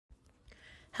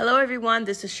Hello, everyone.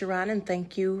 This is Sharon, and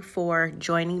thank you for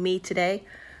joining me today.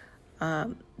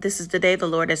 This is the day the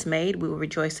Lord has made. We will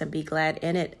rejoice and be glad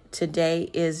in it. Today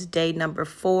is day number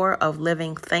 4 of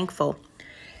Living Thankful.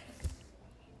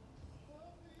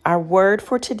 Our word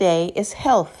for today is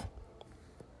health.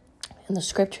 And the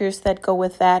scriptures that go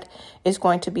with that is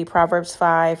going to be Proverbs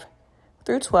 5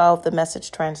 through 12, the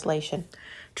Message translation.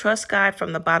 Trust God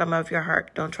from the bottom of your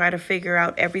heart. Don't try to figure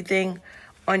out everything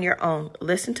on your own.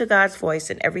 Listen to God's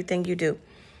voice in everything you do.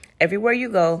 Everywhere you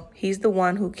go, He's the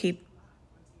one who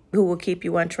will keep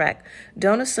you on track.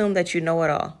 Don't assume that you know it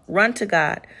all. Run to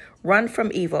God. Run from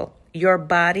evil. Your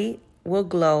body will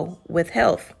glow with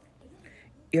health.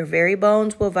 Your very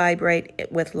bones will vibrate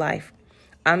with life.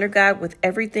 Honor God with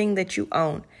everything that you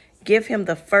own. Give Him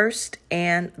the first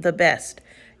and the best.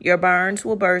 Your barns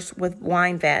will burst with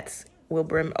wine vats will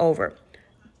brim over.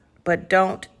 But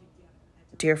don't,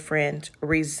 dear friend,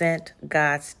 resent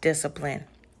God's discipline.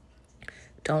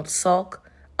 Don't sulk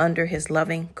under His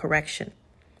loving correction.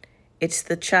 It's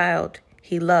the child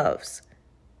He loves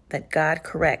that God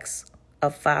corrects.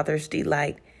 A father's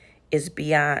delight is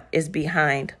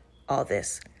behind all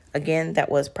this. Again, that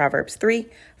was Proverbs 3,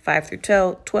 5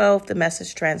 through 12, the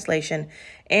Message translation.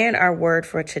 And our word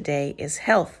for today is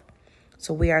health.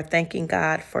 So we are thanking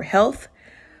God for health,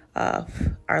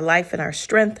 our life and our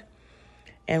strength.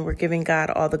 And we're giving God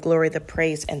all the glory, the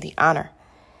praise, and the honor.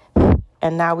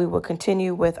 And now we will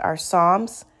continue with our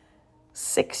Psalms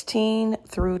 16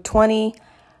 through 20.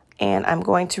 And I'm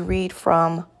going to read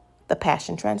from the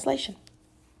Passion Translation.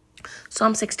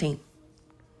 Psalm 16.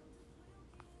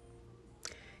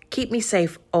 Keep me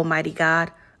safe, Almighty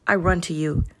God. I run to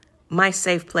you, my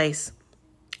safe place.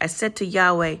 I said to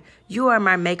Yahweh, you are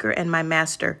my maker and my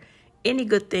master. Any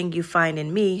good thing you find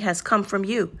in me has come from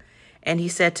you. And He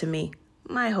said to me,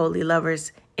 my holy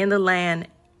lovers in the land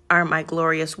are my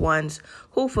glorious ones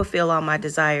who fulfill all my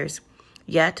desires.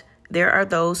 Yet there are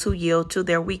those who yield to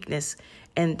their weakness,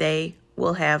 and they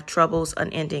will have troubles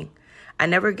unending. I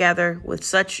never gather with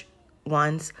such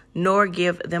ones, nor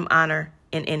give them honor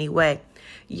in any way.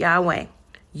 Yahweh,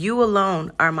 you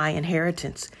alone are my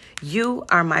inheritance. You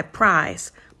are my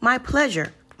prize, my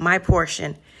pleasure, my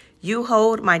portion. You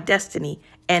hold my destiny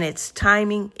and its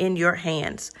timing in your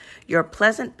hands. Your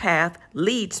pleasant path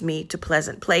leads me to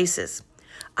pleasant places.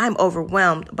 I'm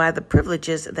overwhelmed by the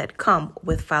privileges that come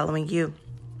with following you.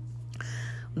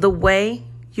 The way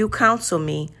you counsel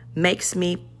me makes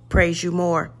me praise you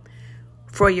more.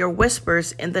 For your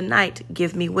whispers in the night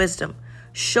give me wisdom,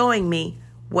 showing me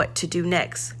what to do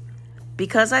next.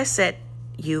 Because I set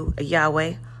you,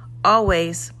 Yahweh,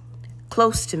 always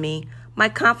close to me, my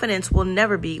confidence will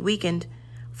never be weakened,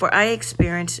 for I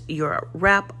experience your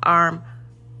wraparound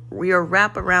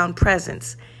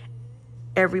presence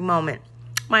every moment.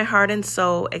 My heart and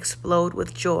soul explode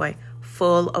with joy,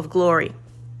 full of glory.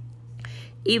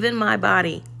 Even my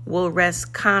body will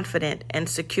rest confident and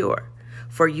secure,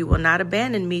 for you will not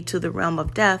abandon me to the realm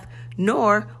of death,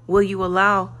 nor will you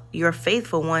allow your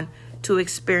faithful one to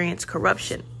experience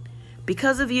corruption.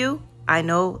 Because of you, I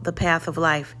know the path of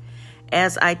life,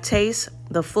 as I taste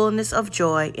the fullness of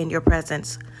joy in your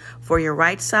presence. For your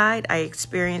right side, I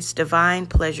experience divine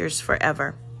pleasures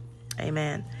forever.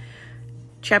 Amen.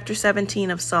 Chapter 17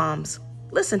 of Psalms.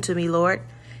 Listen to me, Lord.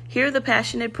 Hear the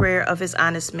passionate prayer of His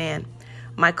honest man.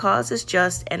 My cause is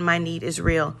just and my need is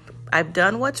real. I've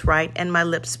done what's right and my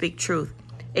lips speak truth.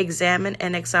 Examine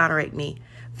and exonerate me.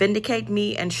 Vindicate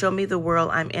me and show me the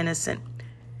world I'm innocent.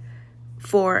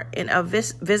 For in a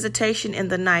visitation in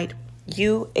the night,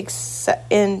 you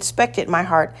inspected my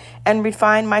heart and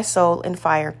refined my soul in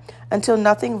fire until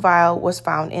nothing vile was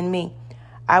found in me.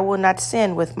 I will not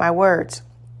sin with my words.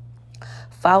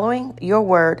 Following your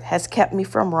word has kept me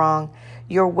from wrong.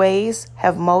 Your ways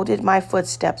have molded my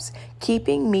footsteps,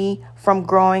 keeping me from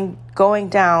going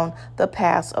down the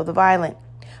paths of the violent.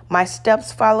 My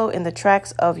steps follow in the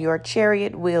tracks of your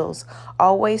chariot wheels,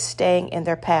 always staying in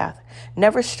their path,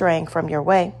 never straying from your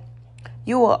way.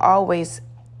 You will always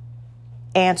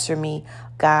answer me,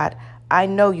 God. I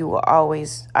know you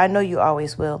always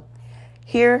will.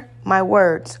 Hear my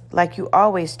words like you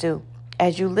always do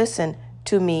as you listen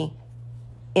to me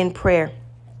in prayer.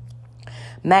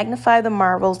 Magnify the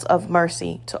marvels of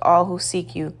mercy to all who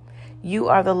seek you. You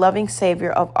are the loving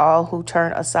Savior of all who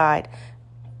turn aside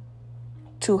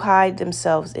to hide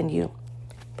themselves in you.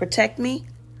 Protect me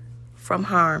from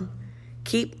harm.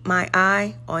 Keep my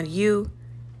eye on you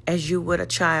as you would a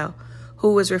child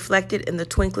who is reflected in the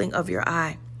twinkling of your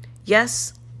eye.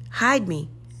 Yes, hide me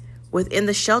within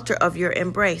the shelter of your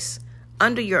embrace,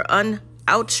 under your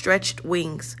outstretched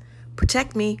wings.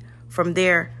 Protect me from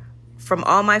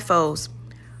all my foes,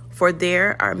 For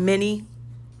there are many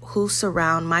who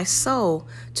surround my soul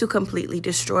to completely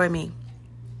destroy me.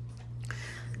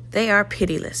 They are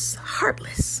pitiless,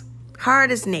 heartless,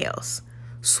 hard as nails,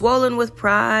 swollen with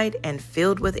pride and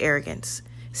filled with arrogance.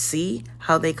 See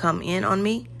how they come in on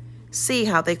me? See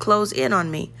how they close in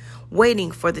on me, waiting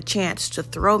for the chance to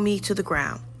throw me to the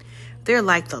ground. They're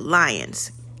like the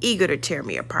lions, eager to tear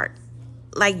me apart.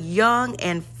 Like young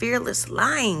and fearless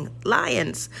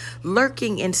lions,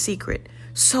 lurking in secret,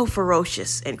 so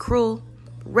ferocious and cruel,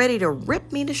 ready to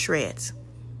rip me to shreds.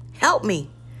 Help me.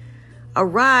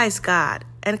 Arise, God,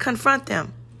 and confront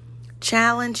them.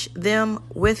 Challenge them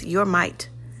with your might.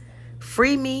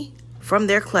 Free me from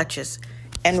their clutches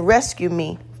and rescue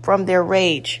me from their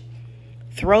rage.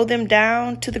 Throw them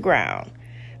down to the ground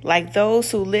like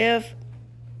those who live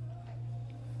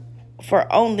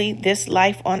for only this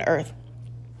life on earth.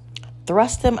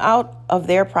 Thrust them out of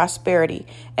their prosperity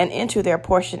and into their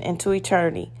portion into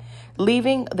eternity,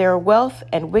 leaving their wealth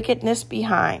and wickedness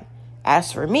behind.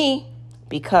 As for me,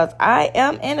 because I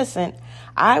am innocent,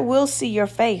 I will see your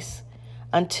face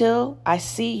until I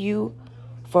see you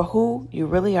for who you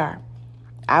really are.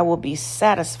 I will be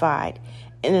satisfied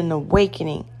in an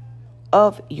awakening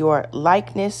of your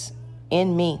likeness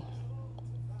in me.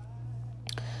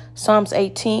 Psalms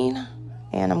 18,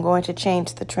 and I'm going to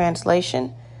change the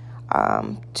translation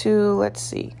to,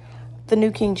 the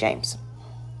New King James.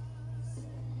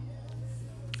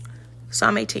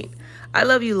 Psalm 18. I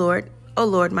love you, Lord, O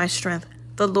Lord, my strength.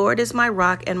 The Lord is my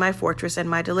rock and my fortress and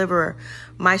my deliverer,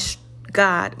 my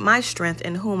God, my strength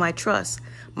in whom I trust,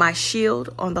 my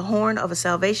shield on the horn of a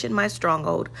salvation, my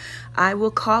stronghold. I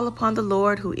will call upon the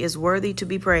Lord who is worthy to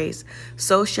be praised.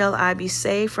 So shall I be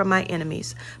saved from my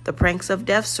enemies. The pranks of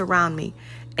death surround me,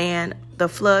 and the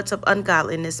floods of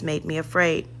ungodliness made me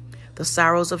afraid. The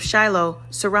sorrows of Shiloh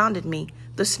surrounded me.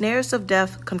 The snares of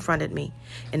death confronted me.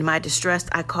 In my distress,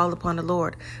 I called upon the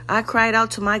Lord. I cried out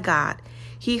to my God.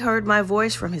 He heard my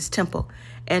voice from his temple,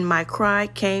 and my cry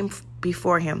came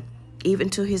before him, even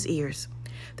to his ears.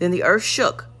 Then the earth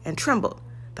shook and trembled.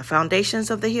 The foundations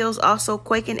of the hills also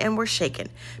quakened and were shaken,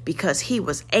 because he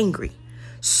was angry.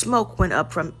 Smoke went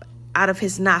up from out of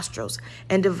his nostrils,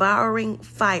 and devouring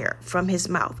fire from his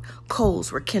mouth.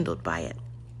 Coals were kindled by it.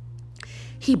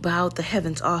 He bowed the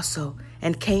heavens also,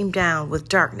 and came down with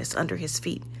darkness under his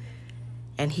feet.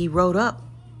 And he rode up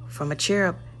from a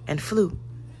cherub and flew.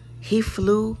 He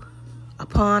flew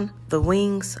upon the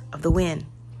wings of the wind.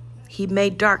 He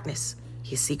made darkness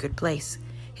his secret place.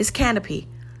 His canopy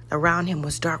around him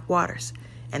was dark waters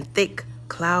and thick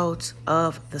clouds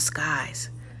of the skies.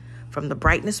 From the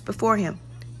brightness before him,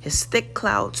 his thick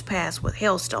clouds passed with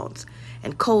hailstones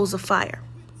and coals of fire.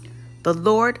 The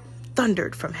Lord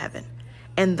thundered from heaven,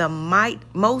 and the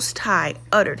Most High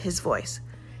uttered his voice.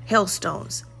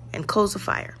 Hailstones and coals of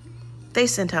fire. They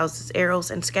sent out his arrows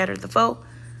and scattered the foe.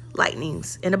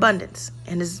 Lightnings in abundance,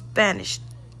 and has banished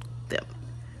them.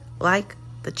 Like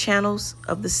the channels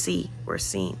of the sea were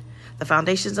seen. The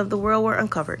foundations of the world were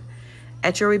uncovered.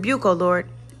 At your rebuke, O Lord,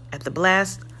 at the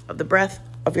blast of the breath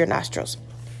of your nostrils.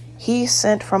 He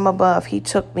sent from above. He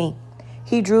took me.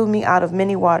 He drew me out of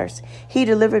many waters. He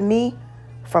delivered me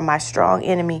from my strong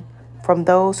enemy, from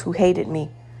those who hated me.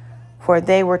 For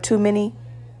they were too many,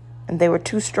 and they were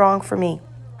too strong for me.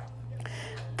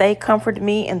 They comforted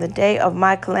me in the day of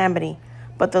my calamity,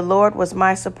 but the Lord was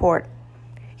my support.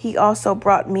 He also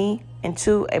brought me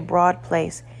into a broad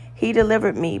place. He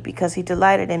delivered me because he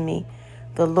delighted in me.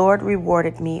 The Lord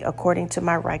rewarded me according to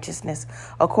my righteousness,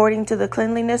 according to the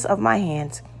cleanliness of my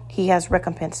hands. He has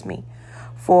recompensed me.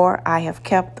 For I have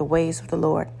kept the ways of the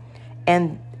Lord,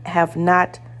 and have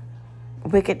not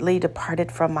wickedly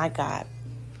departed from my God.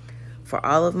 For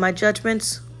all of my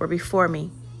judgments were before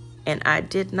me, and I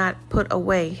did not put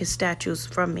away his statutes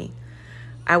from me.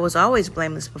 I was always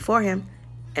blameless before him,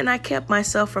 and I kept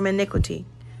myself from iniquity.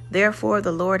 Therefore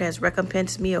the Lord has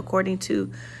recompensed me according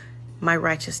to my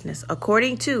righteousness,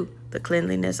 according to the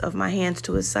cleanliness of my hands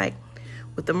to his sight.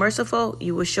 With the merciful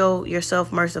you will show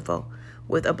yourself merciful.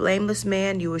 With a blameless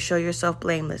man you will show yourself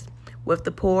blameless. With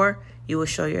the poor you will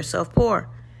show yourself poor.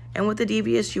 And with the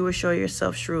devious you will show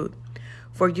yourself shrewd.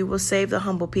 For you will save the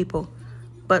humble people,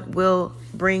 but will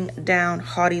bring down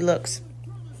haughty looks.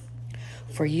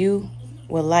 For you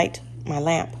will light my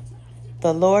lamp.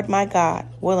 The Lord my God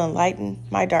will enlighten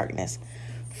my darkness.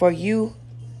 For you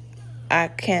I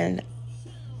can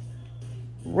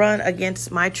run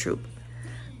against my troop.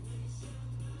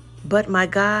 But my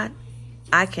God,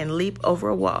 I can leap over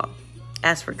a wall.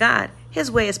 As for God, his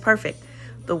way is perfect.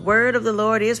 The word of the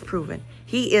Lord is proven.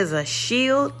 He is a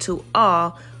shield to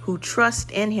all who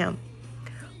trust in him.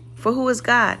 For who is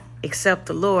God except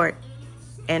the Lord,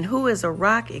 And who is a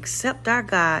rock except our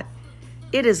God?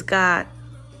 It is God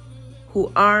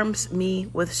who arms me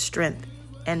with strength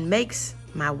and makes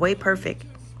my way perfect.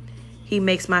 He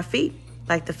makes my feet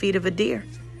like the feet of a deer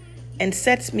and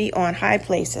sets me on high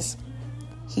places.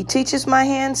 He teaches my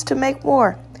hands to make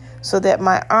war so that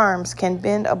my arms can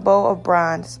bend a bow of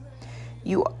bronze.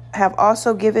 You have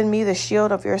also given me the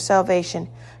shield of your salvation.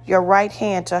 Your right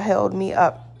hand has held me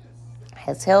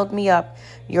up.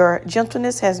 Your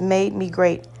gentleness has made me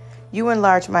great. You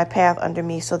enlarged my path under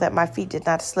me so that my feet did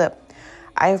not slip.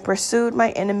 I have pursued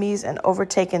my enemies and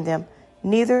overtaken them.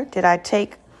 Neither did I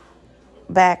take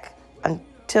back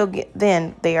until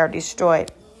then they are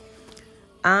destroyed.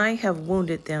 I have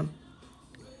wounded them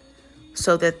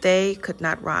so that they could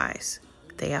not rise.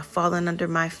 They have fallen under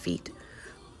my feet.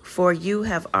 For you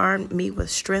have armed me with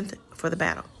strength for the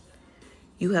battle.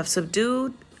 You have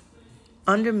subdued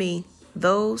under me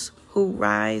those who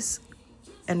rose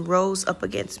up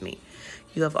against me.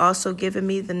 You have also given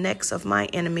me the necks of my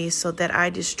enemies so that I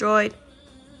destroyed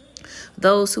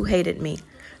those who hated me.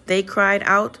 They cried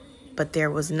out, but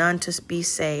there was none to be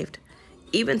saved,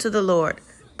 even to the Lord,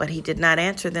 but he did not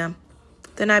answer them.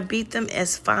 Then I beat them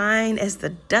as fine as the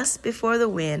dust before the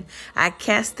wind. I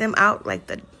cast them out like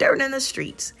the dirt in the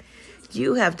streets.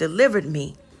 You have delivered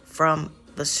me from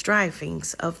the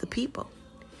strivings of the people.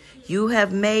 You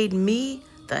have made me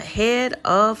the head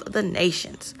of the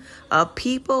nations. A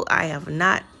people I have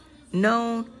not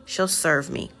known shall serve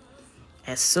me.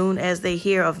 As soon as they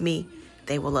hear of me,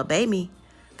 they will obey me.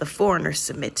 The foreigners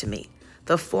submit to me.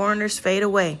 The foreigners fade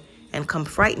away and come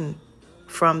frightened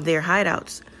from their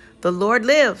hideouts. The Lord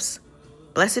lives.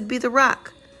 Blessed be the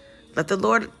rock. Let the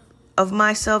Lord of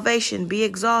my salvation be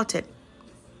exalted.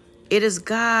 It is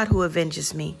God who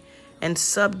avenges me and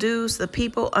subdues the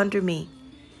people under me.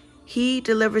 He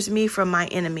delivers me from my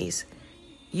enemies.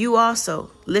 You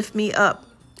also lift me up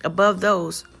above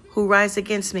those who rise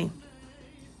against me.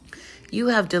 You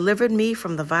have delivered me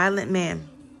from the violent man.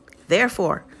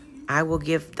 Therefore, I will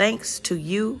give thanks to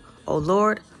you, O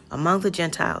Lord, among the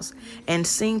Gentiles, and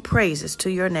sing praises to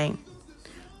your name.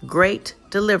 Great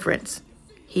deliverance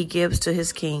he gives to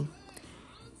his king,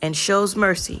 and shows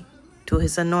mercy to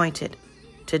his anointed,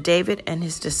 to David and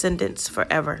his descendants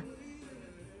forever.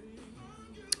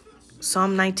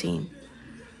 Psalm 19.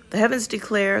 The heavens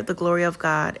declare the glory of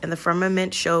God, and the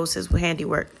firmament shows his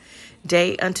handiwork.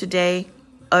 Day unto day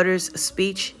utters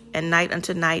speech, and night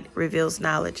unto night reveals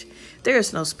knowledge. There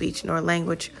is no speech nor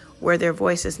language where their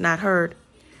voice is not heard.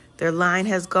 Their line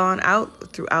has gone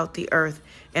out throughout the earth,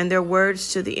 and their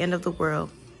words to the end of the world.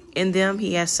 In them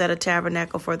he has set a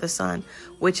tabernacle for the sun,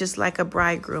 which is like a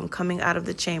bridegroom coming out of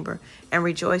the chamber, and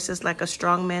rejoices like a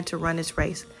strong man to run his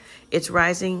race. Its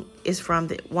rising is from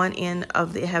the one end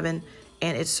of the heaven,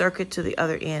 and its circuit to the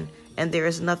other end, and there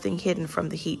is nothing hidden from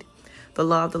the heat. The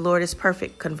law of the Lord is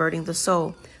perfect, converting the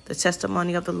soul. The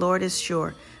testimony of the Lord is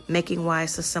sure, making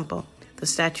wise the simple. The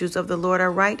statutes of the Lord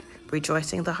are right,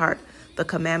 rejoicing the heart. The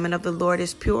commandment of the Lord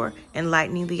is pure,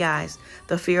 enlightening the eyes.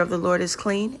 The fear of the Lord is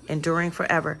clean, enduring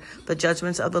forever. The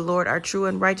judgments of the Lord are true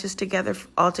and righteous together,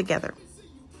 altogether.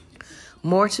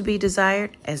 More to be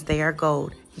desired as they are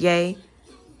gold, yea,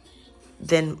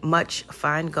 than much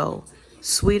fine gold,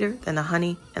 sweeter than the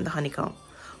honey and the honeycomb.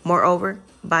 Moreover,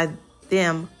 by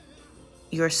them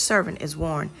your servant is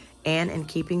warned, and in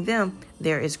keeping them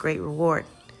there is great reward.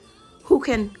 Who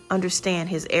can understand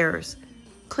his errors?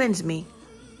 Cleanse me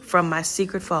from my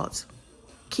secret faults.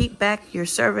 Keep back your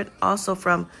servant also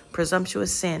from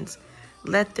presumptuous sins.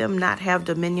 Let them not have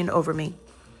dominion over me.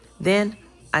 Then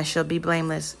I shall be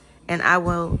blameless, and I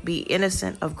will be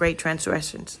innocent of great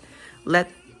transgressions.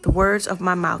 Let the words of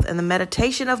my mouth and the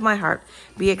meditation of my heart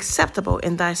be acceptable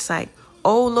in thy sight,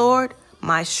 O Lord,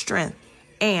 my strength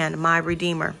and my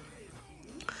Redeemer.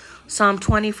 Psalm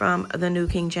 20 from the New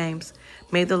King James.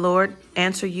 May the Lord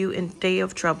answer you in day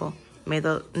of trouble. May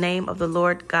the name of the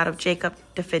Lord God of Jacob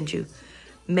defend you.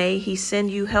 May he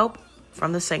send you help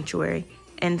from the sanctuary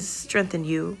and strengthen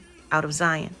you out of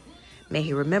Zion. May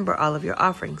he remember all of your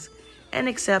offerings and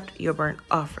accept your burnt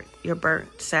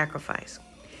sacrifice.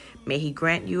 May he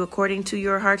grant you according to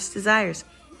your heart's desires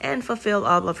and fulfill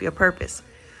all of your purpose.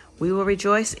 We will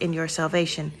rejoice in your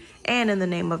salvation and in the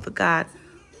name of the God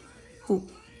who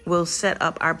will set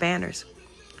up our banners.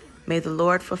 May the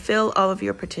Lord fulfill all of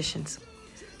your petitions.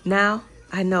 Now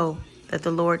I know that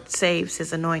the Lord saves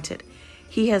his anointed.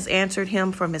 He has answered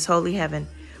him from his holy heaven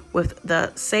with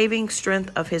the saving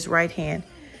strength of his right hand.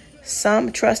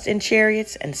 Some trust in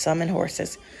chariots and some in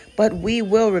horses, but we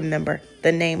will remember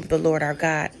the name of the Lord our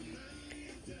God.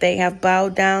 They have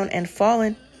bowed down and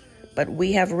fallen, but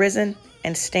we have risen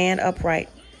and stand upright.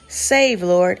 Save,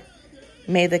 Lord.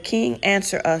 May the King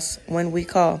answer us when we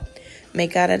call. May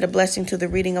God add a blessing to the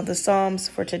reading of the Psalms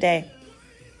for today.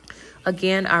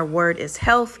 Again, our word is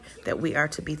health that we are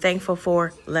to be thankful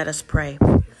for. Let us pray.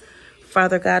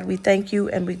 Father God, we thank you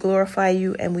and we glorify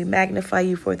you and we magnify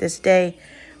you for this day.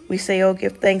 We say, oh,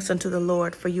 give thanks unto the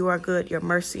Lord, for you are good. Your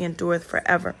mercy endureth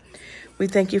forever. We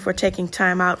thank you for taking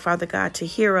time out, Father God, to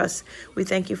hear us. We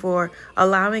thank you for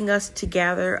allowing us to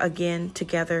gather again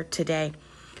together today,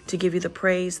 to give you the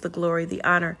praise, the glory, the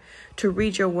honor, to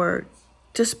read your word,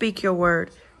 to speak your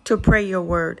word, to pray your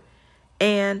word,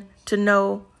 and to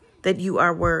know that you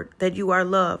are word, that you are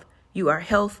love, you are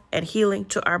health and healing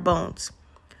to our bones.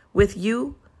 With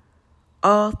you,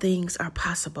 all things are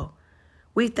possible.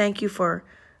 We thank you for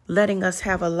letting us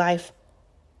have a life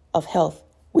of health.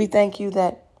 We thank you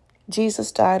that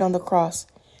Jesus died on the cross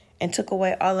and took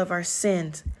away all of our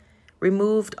sins,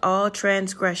 removed all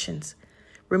transgressions,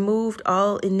 removed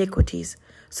all iniquities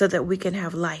so that we can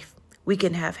have life, we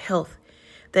can have health,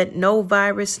 that no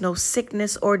virus, no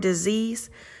sickness or disease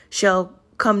shall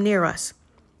come near us.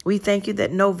 We thank you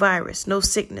that no virus, no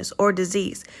sickness or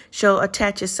disease shall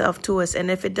attach itself to us.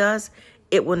 And if it does,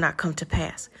 it will not come to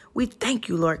pass. We thank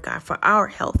you, Lord God, for our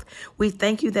health. We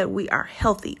thank you that we are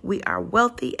healthy, we are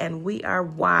wealthy, and we are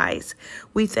wise.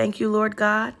 We thank you, Lord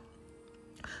God,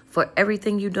 for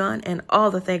everything you've done and all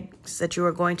the things that you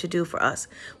are going to do for us.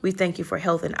 We thank you for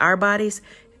health in our bodies,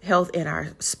 health in our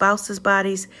spouses'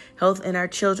 bodies, health in our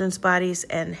children's bodies,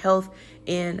 and health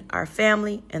in our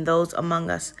family and those among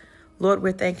us. Lord,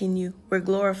 we're thanking you. We're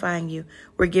glorifying you.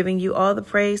 We're giving you all the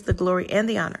praise, the glory, and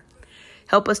the honor.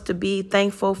 Help us to be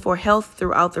thankful for health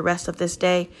throughout the rest of this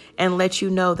day and let you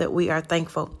know that we are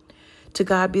thankful. To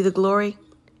God be the glory.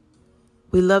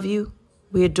 We love you.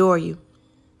 We adore you.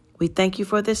 We thank you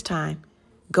for this time.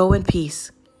 Go in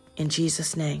peace. In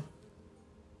Jesus' name.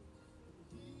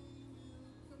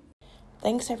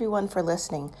 Thanks everyone for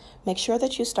listening. Make sure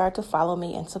that you start to follow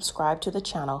me and subscribe to the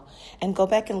channel and go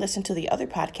back and listen to the other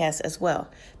podcasts as well.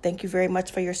 Thank you very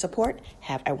much for your support.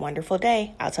 Have a wonderful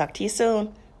day. I'll talk to you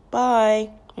soon. Bye.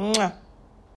 Mwah.